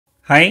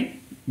Hi,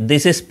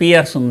 this is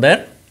PR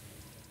Sundar.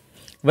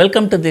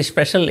 Welcome to this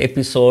special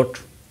episode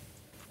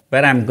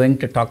where I am going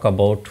to talk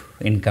about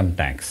income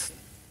tax.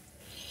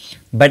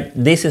 But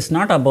this is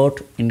not about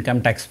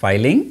income tax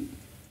filing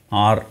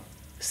or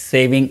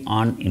saving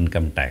on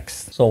income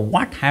tax. So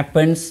what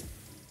happens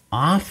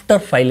after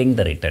filing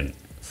the return?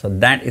 So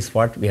that is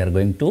what we are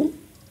going to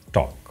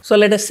talk. So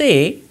let us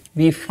say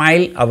we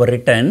file our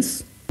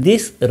returns.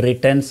 These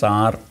returns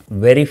are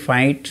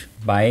verified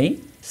by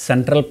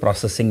Central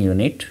Processing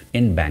Unit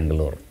in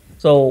Bangalore.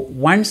 So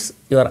once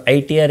your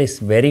ITR is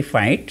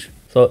verified,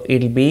 so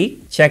it will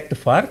be checked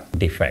for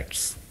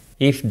defects.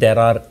 If there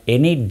are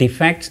any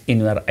defects in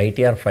your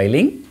ITR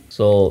filing,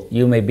 so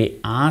you may be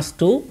asked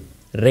to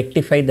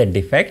rectify the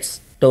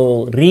defects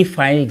to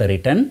refile the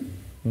return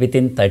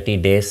within 30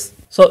 days.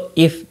 So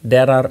if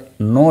there are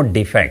no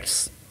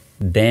defects,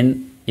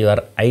 then your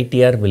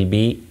ITR will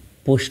be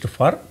pushed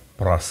for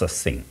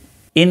processing.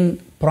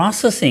 In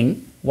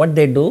processing, what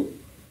they do,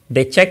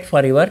 they check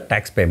for your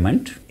tax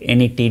payment,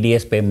 any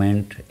TDS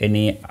payment,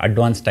 any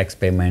advance tax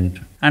payment.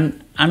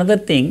 And another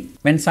thing,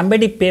 when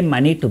somebody pay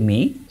money to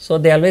me, so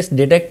they always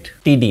deduct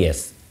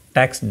TDS,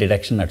 tax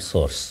deduction at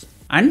source.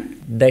 And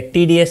the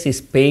TDS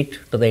is paid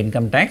to the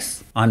income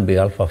tax on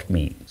behalf of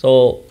me.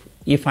 So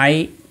if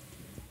I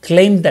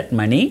claim that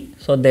money,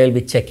 so they will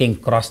be checking,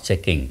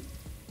 cross-checking,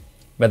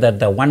 whether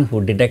the one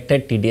who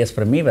deducted TDS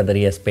from me, whether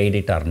he has paid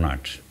it or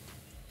not.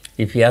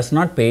 If he has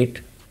not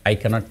paid, I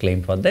cannot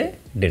claim for the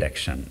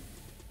deduction.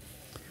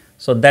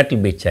 So that will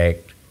be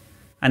checked.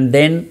 And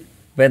then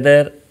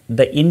whether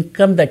the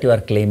income that you are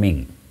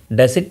claiming,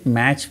 does it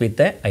match with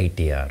the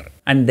ITR?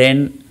 And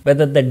then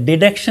whether the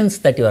deductions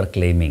that you are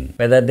claiming,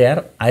 whether they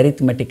are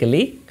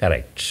arithmetically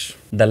correct.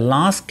 The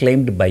loss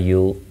claimed by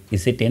you,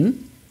 is it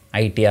in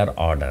ITR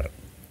order?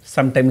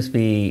 Sometimes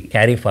we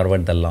carry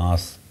forward the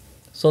loss.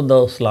 So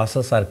those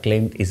losses are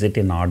claimed, is it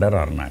in order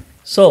or not?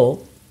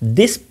 So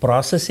this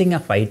processing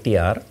of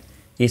ITR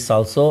is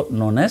also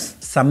known as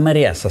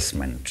summary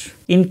assessment.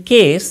 In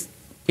case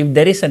if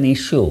there is an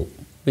issue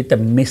with a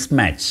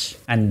mismatch,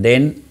 and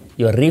then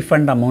your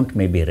refund amount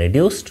may be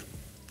reduced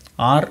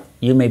or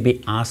you may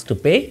be asked to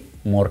pay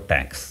more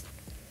tax,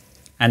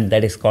 and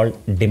that is called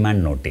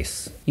demand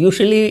notice.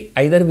 Usually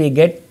either we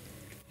get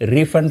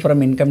refund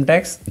from income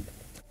tax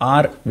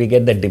or we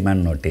get the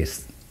demand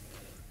notice,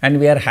 and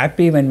we are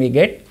happy when we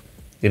get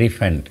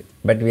refund,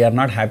 but we are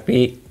not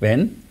happy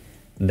when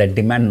the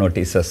demand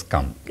notices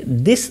come.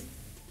 This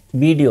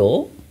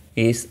video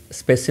is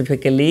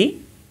specifically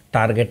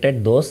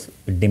targeted those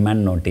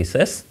demand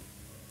notices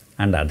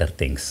and other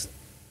things.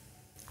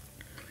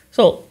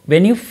 So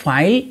when you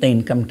file the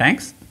income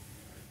tax,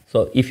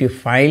 so if you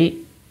file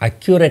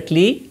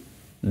accurately,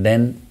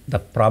 then the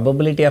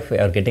probability of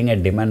getting a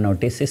demand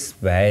notice is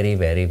very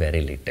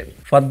little.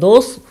 For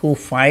those who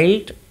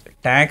filed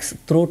tax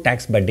through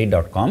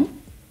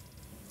taxbuddy.com,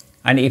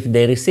 and if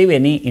they receive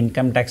any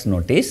income tax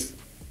notice,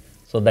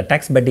 so the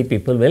tax buddy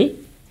people will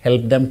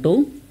help them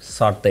to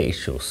sort the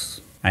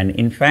issues. And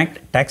in fact,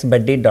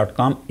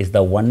 taxbuddy.com is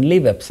the only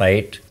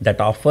website that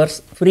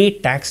offers free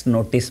tax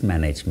notice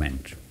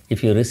management.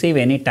 If you receive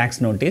any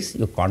tax notice,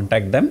 you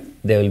contact them,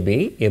 they will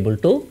be able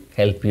to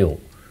help you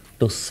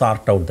to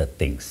sort out the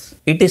things.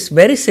 It is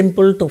very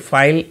simple to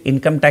file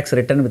income tax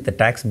return with the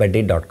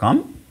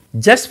taxbuddy.com.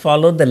 Just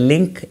follow the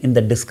link in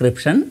the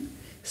description,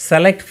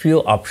 select few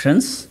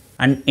options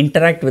and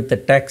interact with the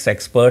tax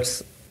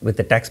experts with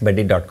the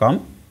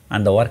taxbuddy.com,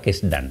 and the work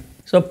is done.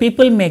 So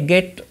people may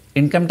get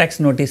income tax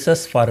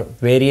notices for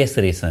various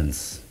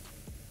reasons.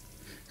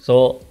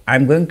 So I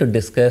am going to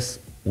discuss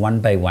one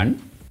by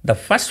one. The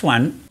first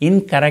one,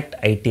 incorrect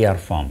ITR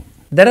form.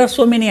 There are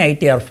so many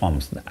ITR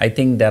forms. I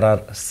think there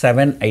are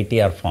 7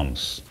 ITR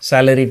forms.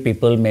 Salaried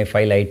people may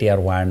file ITR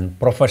 1,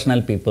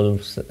 professional people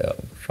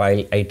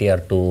file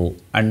ITR 2,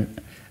 and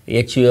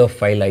HUF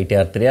file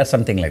ITR 3 or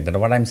something like that.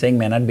 What I am saying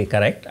may not be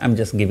correct. I am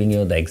just giving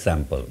you the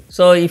example.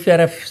 So if you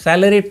are a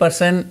salaried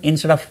person,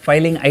 instead of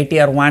filing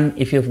ITR 1,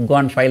 if you go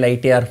and file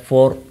ITR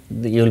 4,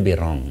 you will be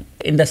wrong.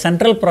 In the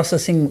central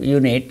processing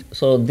unit,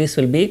 so this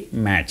will be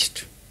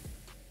matched.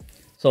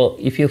 So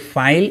if you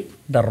file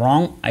the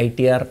wrong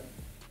ITR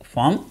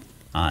form,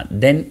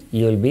 then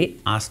you will be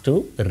asked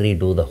to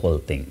redo the whole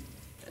thing.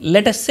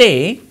 Let us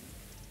say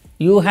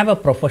you have a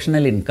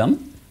professional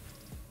income,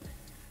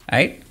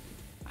 right?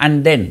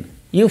 And then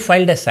you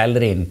filed a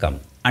salary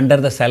income. Under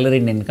the salary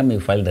income, you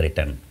filed the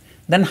return.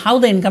 Then how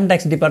the income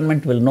tax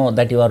department will know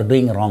that you are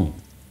doing wrong?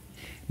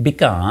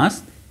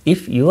 Because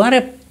if you are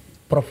a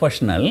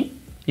professional,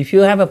 if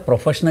you have a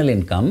professional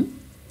income,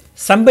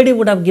 somebody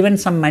would have given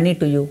some money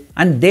to you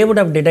and they would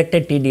have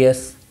deducted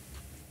TDS.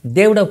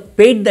 They would have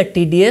paid the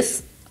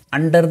TDS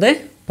under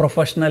the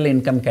professional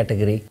income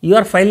category. You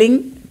are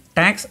filing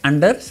tax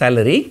under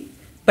salary,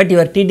 but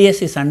your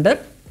TDS is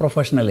under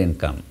professional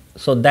income.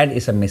 So that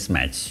is a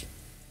mismatch.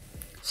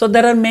 So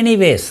there are many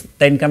ways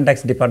the income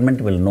tax department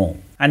will know,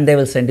 and they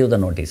will send you the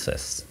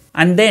notices.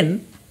 And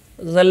then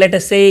so let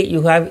us say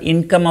you have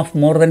income of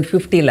more than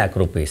 50 lakh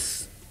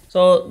rupees.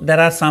 So there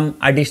are some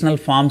additional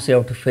forms you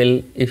have to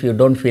fill. If you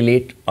don't fill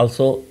it,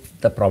 also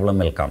the problem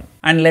will come.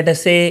 And let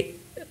us say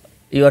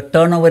your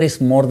turnover is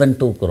more than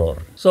 2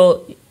 crore.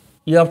 So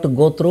you have to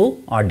go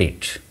through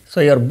audit.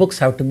 So your books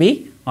have to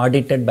be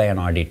audited by an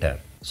auditor.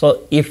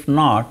 So if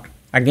not,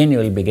 again you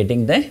will be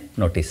getting the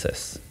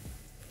notices.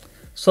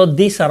 So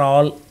these are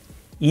all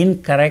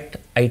incorrect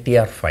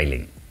ITR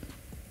filing,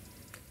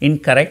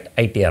 incorrect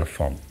ITR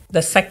form.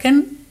 The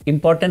second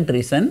important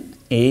reason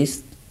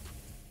is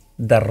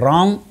the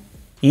wrong,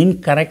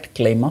 incorrect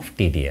claim of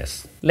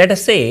TDS. Let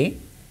us say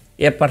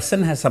a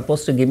person has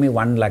supposed to give me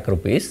 1 lakh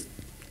rupees.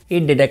 He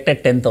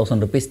deducted 10,000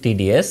 rupees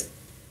TDS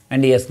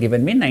and he has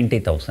given me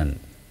 90,000.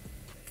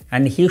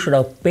 And he should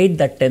have paid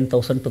that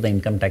 10,000 to the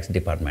income tax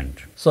department.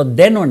 So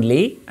then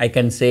only I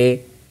can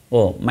say,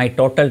 oh, my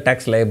total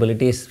tax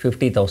liability is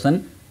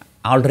 50,000.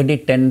 Already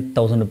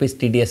 10,000 rupees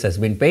TDS has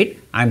been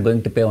paid. I am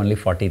going to pay only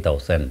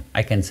 40,000.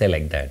 I can say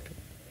like that.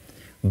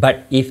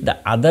 But if the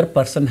other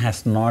person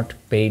has not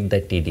paid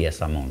the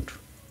TDS amount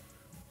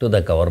to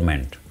the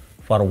government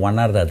for one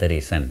or the other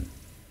reason,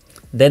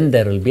 then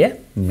there will be a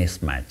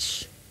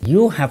mismatch.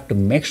 You have to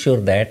make sure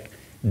that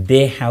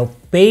they have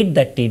paid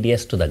the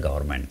TDS to the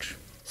government.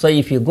 So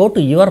if you go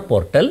to your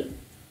portal,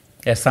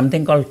 there's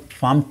something called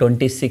Form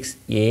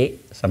 26A,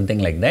 something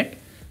like that.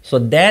 So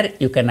there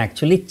you can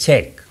actually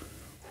check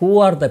who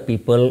are the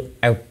people who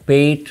have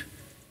paid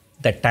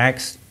the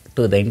tax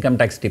to the income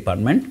tax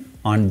department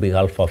on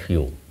behalf of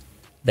you,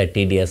 the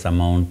TDS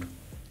amount.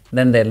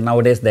 Then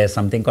nowadays there's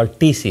something called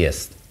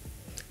TCS,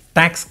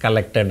 tax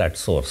collected at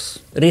source.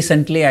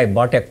 Recently I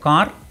bought a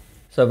car.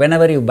 So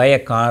whenever you buy a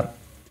car,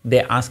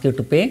 they ask you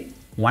to pay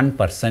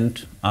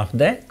 1% of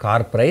the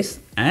car price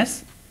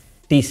as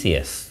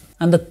TCS.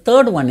 And the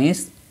third one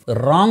is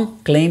wrong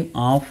claim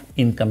of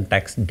income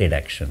tax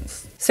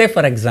deductions. Say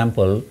for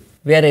example,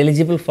 we are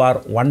eligible for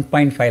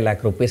 1.5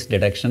 lakh rupees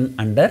deduction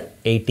under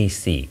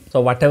 80C.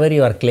 So whatever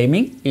you are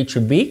claiming, it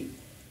should be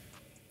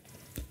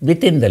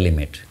within the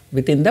limit,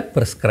 within the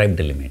prescribed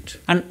limit.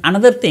 And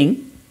another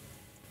thing,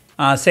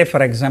 say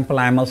for example,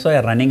 I am also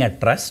running a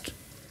trust.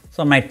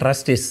 So my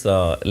trust is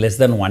less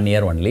than 1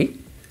 year only.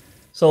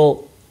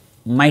 So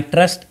my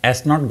trust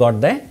has not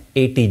got the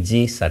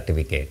 80G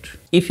certificate.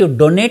 If you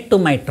donate to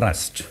my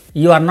trust,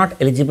 you are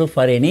not eligible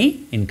for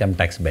any income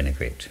tax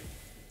benefit.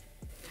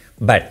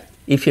 But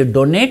if you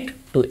donate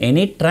to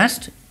any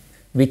trust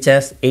which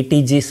has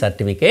 80G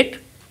certificate,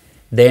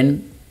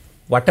 then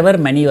whatever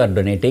money you are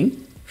donating,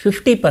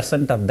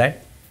 50% of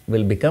that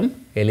will become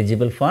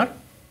eligible for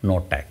no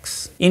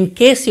tax. In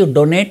case you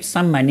donate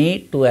some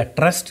money to a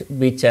trust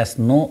which has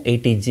no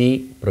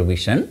 80G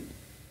provision,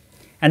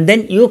 and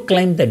then you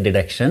claim the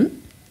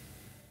deduction,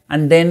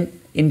 and then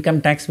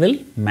income tax will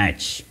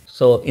match.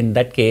 So in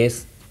that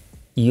case,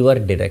 your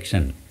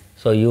deduction,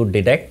 so you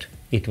deduct,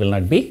 it will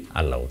not be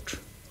allowed.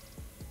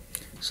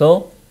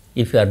 So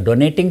if you are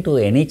donating to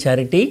any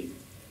charity,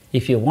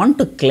 if you want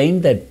to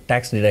claim the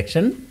tax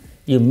deduction,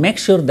 you make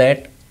sure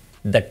that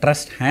the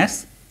trust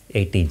has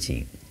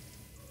 80G.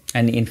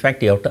 And in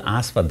fact, you have to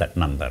ask for that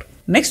number.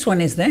 Next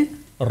one is the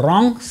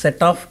wrong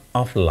set of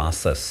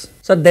losses.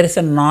 So there is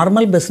a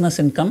normal business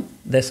income,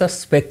 there is a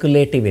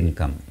speculative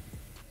income.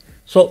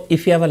 So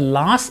if you have a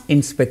loss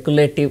in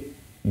speculative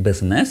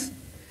business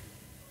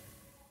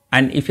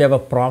and if you have a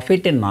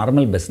profit in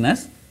normal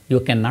business, you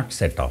cannot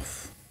set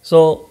off.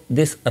 So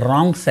this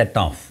wrong set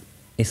off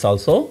is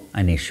also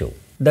an issue.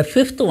 The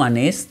fifth one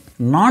is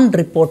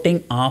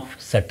non-reporting of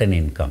certain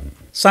income.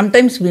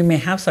 Sometimes we may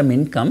have some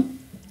income,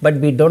 but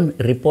we don't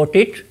report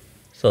it.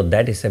 So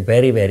that is a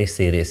very, very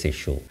serious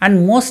issue.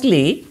 And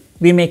mostly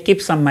we may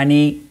keep some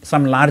money,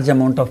 some large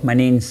amount of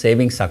money in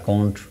savings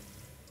account.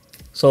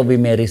 So we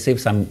may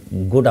receive some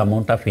good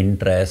amount of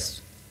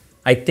interest.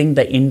 I think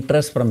the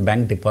interest from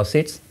bank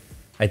deposits,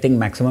 I think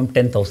maximum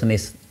 10,000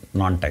 is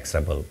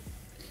non-taxable.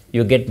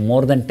 You get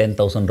more than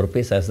 10,000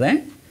 rupees as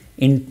the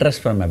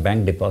interest from a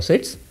bank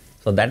deposits.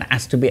 So that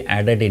has to be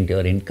added into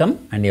your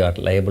income and you are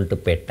liable to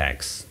pay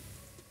tax.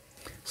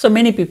 So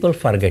many people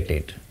forget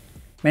it.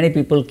 Many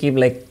people keep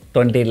like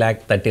 20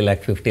 lakh, 30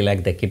 lakh, 50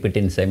 lakh, they keep it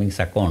in savings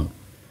account.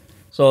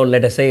 So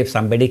let us say if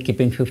somebody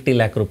keeping 50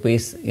 lakh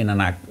rupees in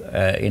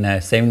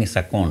a savings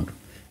account,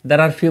 there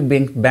are few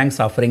banks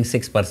offering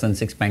 6%,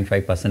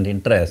 6.5%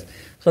 interest.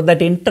 So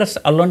that interest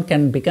alone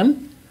can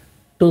become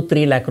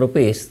 2-3 lakh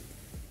rupees,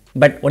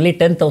 but only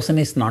 10,000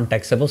 is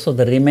non-taxable. So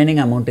the remaining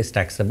amount is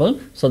taxable.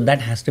 So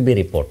that has to be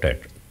reported.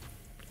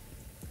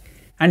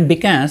 And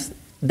because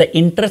the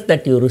interest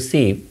that you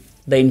receive,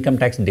 the income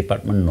tax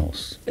department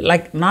knows.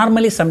 Like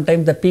normally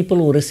sometimes the people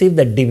who receive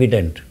the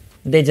dividend,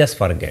 they just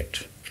forget.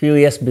 Few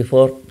years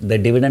before the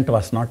dividend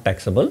was not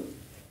taxable,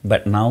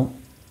 but now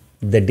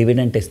the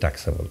dividend is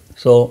taxable.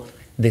 So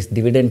this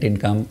dividend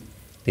income,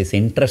 this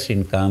interest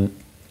income,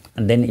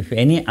 and then if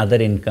any other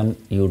income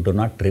you do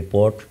not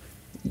report,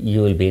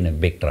 you will be in a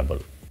big trouble.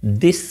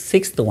 This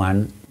sixth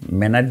one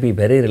may not be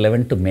very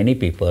relevant to many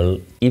people.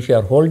 If you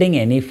are holding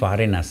any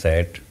foreign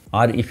asset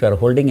or if you are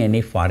holding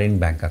any foreign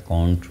bank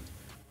account,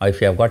 or if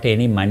you have got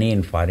any money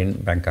in foreign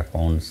bank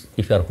accounts,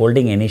 if you are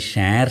holding any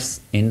shares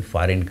in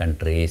foreign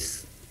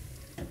countries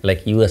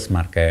like US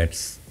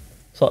markets,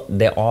 So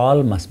they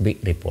all must be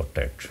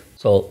reported.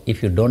 So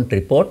if you don't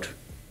report,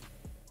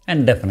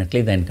 and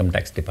definitely the income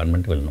tax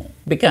department will know.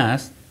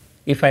 Because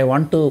if I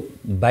want to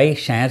buy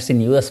shares in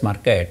US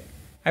market,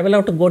 I will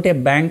have to go to a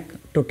bank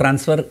to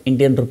transfer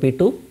Indian rupee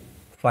to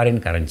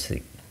foreign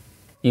currency,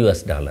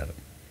 US dollar,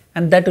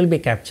 and that will be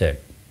captured.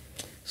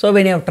 So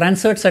when you have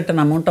transferred certain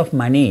amount of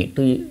money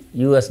to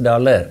US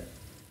dollar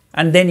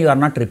and then you are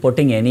not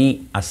reporting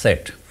any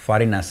asset,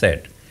 foreign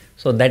asset,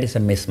 so that is a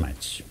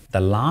mismatch. The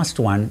last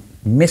one,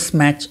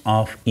 mismatch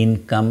of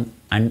income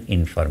and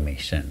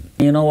information.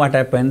 You know what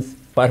happens?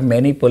 For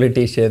many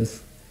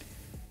politicians,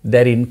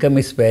 their income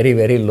is very,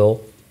 very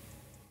low,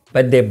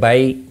 but they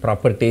buy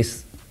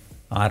properties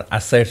or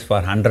assets for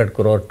 100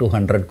 crore,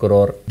 200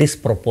 crore,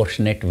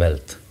 disproportionate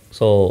wealth.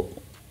 So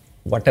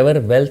whatever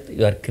wealth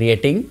you are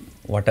creating,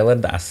 whatever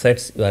the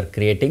assets you are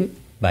creating,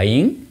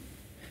 buying,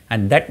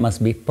 and that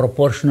must be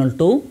proportional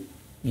to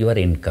your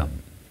income.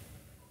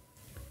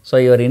 So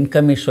your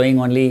income is showing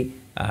only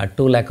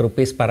 2 lakh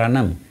rupees per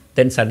annum,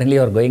 then suddenly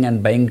you are going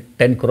and buying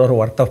 10 crore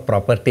worth of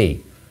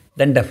property,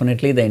 then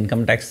definitely the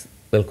income tax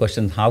will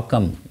question how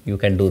come you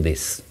can do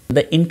this.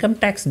 The income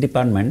tax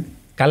department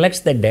collects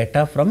the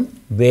data from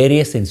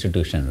various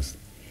institutions.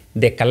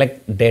 They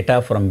collect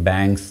data from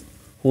banks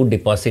who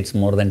deposits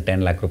more than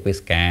 10 lakh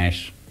rupees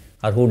cash,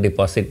 or who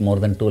deposit more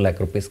than 2 lakh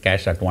rupees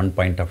cash at one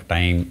point of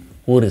time,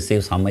 who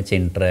receives how much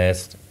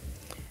interest.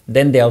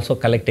 Then they also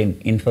collect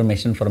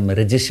information from the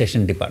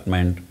registration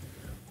department,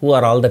 who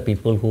are all the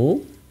people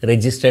who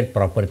registered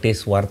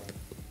properties worth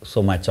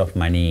so much of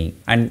money.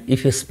 And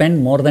if you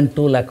spend more than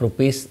 2 lakh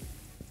rupees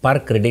per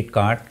credit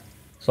card,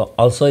 so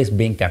also is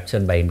being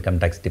captured by income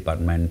tax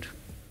department.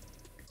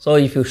 So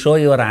if you show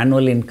your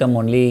annual income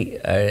only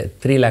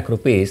 3 lakh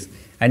rupees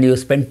and you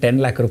spend 10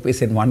 lakh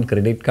rupees in one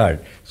credit card,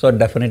 so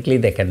definitely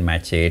they can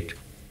match it.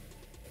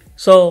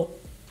 So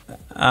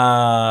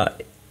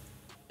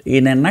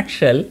in a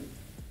nutshell,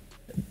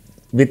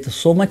 with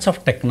so much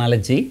of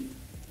technology,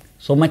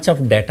 so much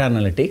of data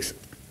analytics,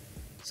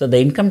 so the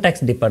income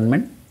tax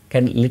department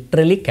can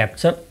literally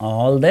capture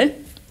all the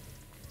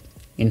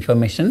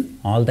information,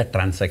 all the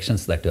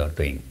transactions that you are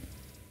doing.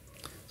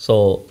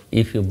 So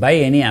if you buy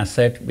any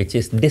asset which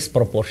is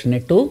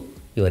disproportionate to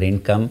your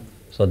income,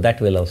 so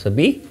that will also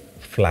be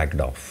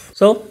flagged off.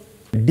 So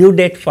due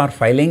date for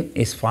filing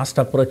is fast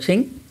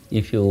approaching.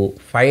 If you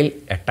file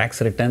a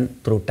tax return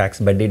through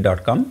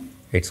taxbuddy.com,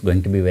 it's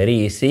going to be very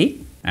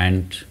easy.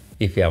 And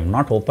if you have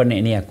not opened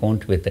any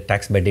account with the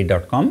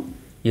taxbuddy.com,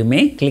 you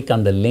may click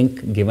on the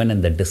link given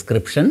in the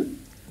description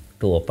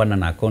to open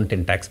an account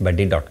in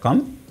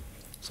taxbuddy.com.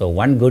 So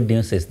one good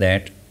news is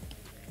that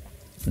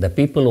the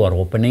people who are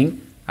opening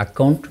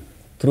account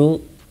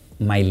through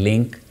my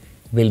link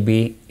will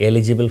be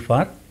eligible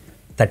for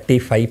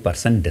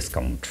 35%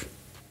 discount.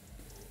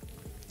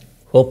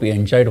 Hope you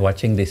enjoyed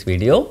watching this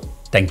video.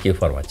 Thank you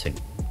for watching.